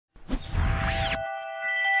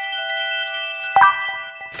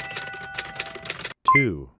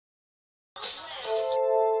2.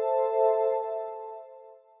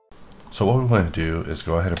 So what we want to do is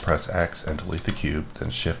go ahead and press X and delete the cube, then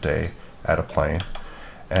Shift A, add a plane,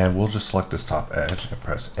 and we'll just select this top edge and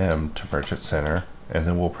press M to merge its center, and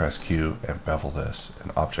then we'll press Q and bevel this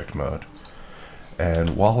in object mode.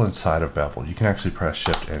 And while inside of bevel, you can actually press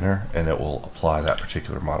Shift Enter and it will apply that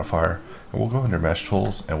particular modifier. And we'll go under Mesh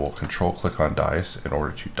Tools and we'll control click on Dice in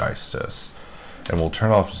order to dice this. And we'll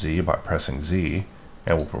turn off Z by pressing Z,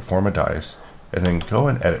 and we'll perform a dice, and then go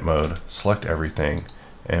in edit mode, select everything,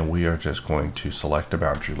 and we are just going to select a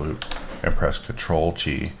boundary loop and press Ctrl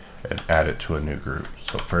G and add it to a new group.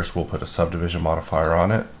 So first we'll put a subdivision modifier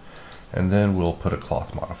on it, and then we'll put a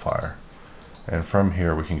cloth modifier. And from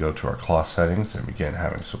here we can go to our cloth settings and begin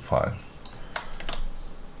having some fun.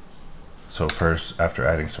 So first, after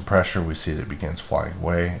adding some pressure, we see that it begins flying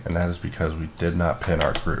away, and that is because we did not pin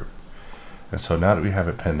our group. And so now that we have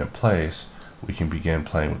it pinned in place, we can begin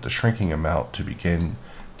playing with the shrinking amount to begin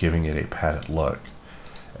giving it a padded look.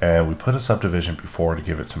 And we put a subdivision before to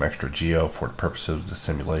give it some extra geo for the purposes of the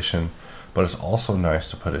simulation, but it's also nice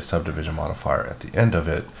to put a subdivision modifier at the end of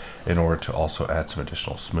it in order to also add some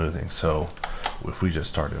additional smoothing. So if we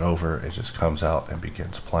just start it over, it just comes out and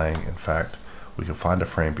begins playing. In fact, we can find a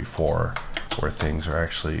frame before where things are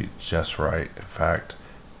actually just right. In fact,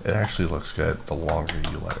 it actually looks good the longer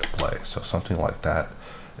you let it play. So something like that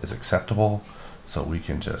is acceptable. So we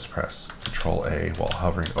can just press Ctrl A while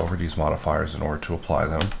hovering over these modifiers in order to apply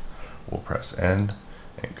them. We'll press End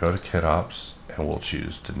and go to Kitops, and we'll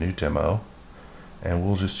choose the new demo, and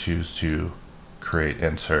we'll just choose to create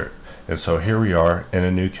insert. And so here we are in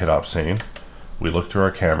a new Kitops scene. We look through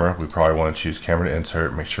our camera. We probably want to choose camera to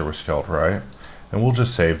insert, make sure we're scaled right, and we'll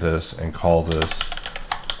just save this and call this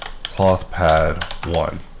cloth pad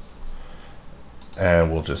 1.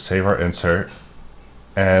 And we'll just save our insert.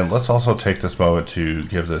 And let's also take this moment to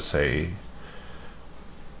give this a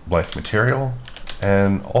blank material,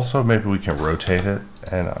 and also maybe we can rotate it.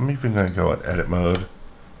 And I'm even going to go in edit mode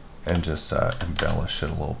and just embellish it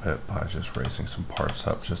a little bit by just raising some parts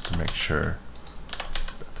up just to make sure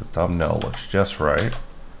that the thumbnail looks just right.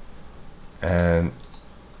 And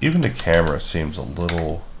even the camera seems a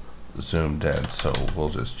little zoomed in, so we'll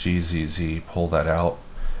just GZZ pull that out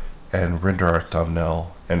and render our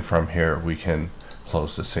thumbnail, and from here we can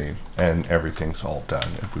close the scene and everything's all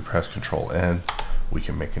done. If we press Ctrl N, we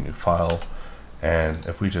can make a new file, and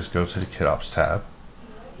if we just go to the Kitops tab,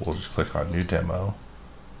 we'll just click on new demo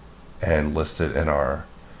and list it in our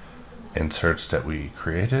inserts that we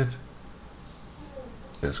created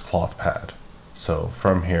is cloth pad. So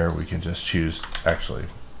from here we can just choose, actually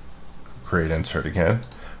create insert again,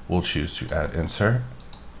 we'll choose to add insert,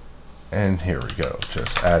 and here we go,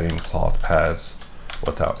 just adding cloth pads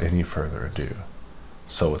without any further ado.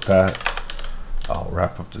 So with that, I'll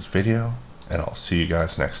wrap up this video, and I'll see you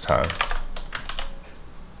guys next time.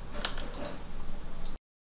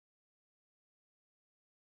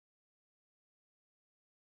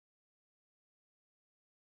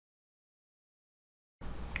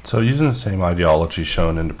 So using the same ideology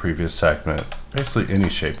shown in the previous segment, basically any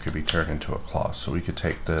shape could be turned into a cloth. So we could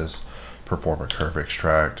take this, perform a curve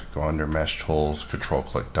extract, go under Mesh Tools, Control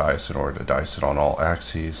click Dice in order to dice it on all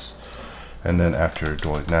axes. And then after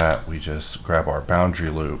doing that, we just grab our boundary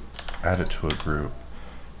loop, add it to a group,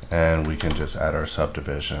 and we can just add our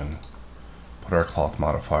subdivision, put our cloth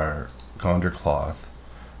modifier, go under cloth,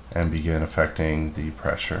 and begin affecting the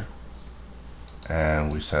pressure.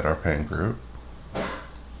 And we set our pen group,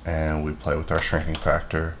 and we play with our shrinking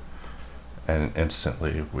factor, and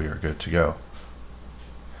instantly we are good to go.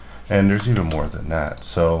 And there's even more than that.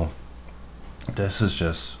 So this is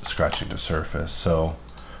just scratching the surface. So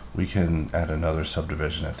we can add another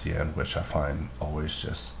subdivision at the end, which I find always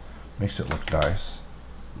just makes it look nice.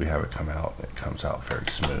 We have it come out, it comes out very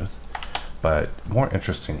smooth. But more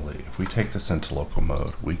interestingly, if we take this into local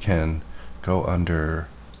mode, we can go under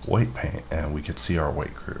weight paint and we can see our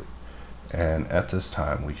weight group. And at this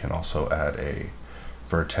time, we can also add a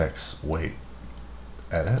vertex weight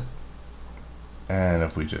edit. And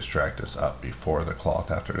if we just drag this up before the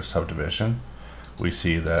cloth after the subdivision, we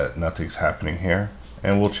see that nothing's happening here.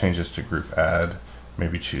 And we'll change this to group add,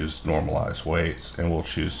 maybe choose normalize weights, and we'll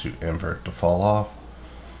choose to invert the fall off.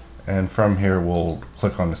 And from here, we'll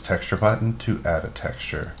click on this texture button to add a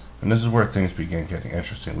texture. And this is where things begin getting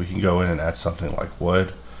interesting. We can go in and add something like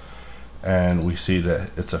wood, and we see that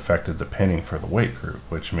it's affected the pinning for the weight group,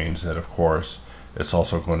 which means that of course it's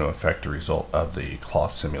also going to affect the result of the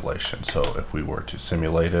cloth simulation. So if we were to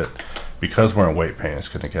simulate it, because we're in weight paint, it's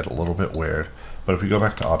going to get a little bit weird. But if we go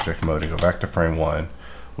back to object mode and go back to frame 1,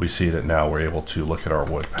 we see that now we're able to look at our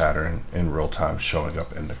wood pattern in real time showing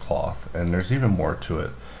up in the cloth. And there's even more to it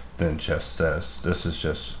than just this. This is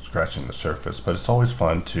just scratching the surface, but it's always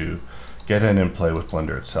fun to get in and play with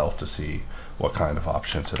Blender itself to see what kind of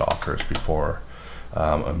options it offers before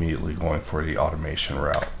immediately going for the automation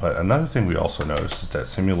route. But another thing we also notice is that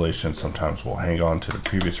simulation sometimes will hang on to the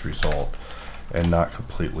previous result and not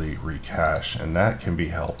completely recache, and that can be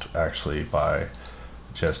helped actually by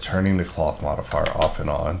just turning the cloth modifier off and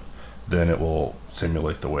on. Then it will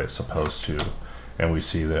simulate the way it's supposed to, and we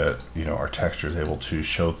see that, you know, our texture is able to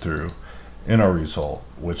show through in our result,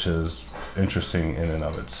 which is interesting in and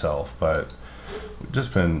of itself. But we've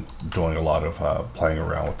just been doing a lot of playing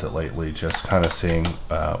around with it lately, just kind of seeing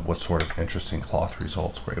what sort of interesting cloth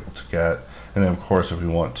results we're able to get. And then of course, if we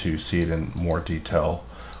want to see it in more detail,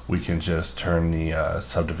 we can just turn the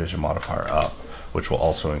subdivision modifier up, which will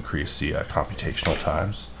also increase the computational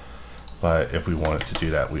times. But if we wanted to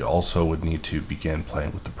do that, we also would need to begin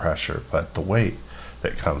playing with the pressure. But the weight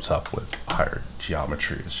that comes up with higher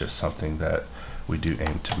geometry is just something that we do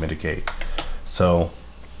aim to mitigate. So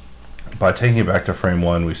by taking it back to frame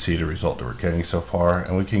 1, we see the result that we're getting so far,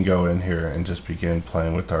 and we can go in here and just begin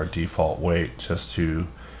playing with our default weight just to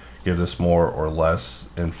give this more or less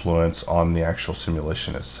influence on the actual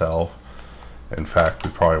simulation itself. In fact,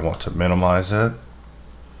 we probably want to minimize it.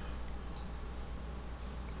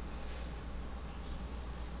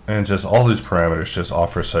 And just all these parameters just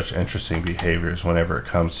offer such interesting behaviors whenever it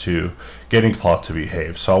comes to getting cloth to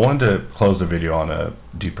behave. So I wanted to close the video on a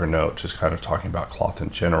deeper note, just kind of talking about cloth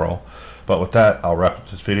in general. But with that, I'll wrap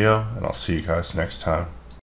up this video, and I'll see you guys next time.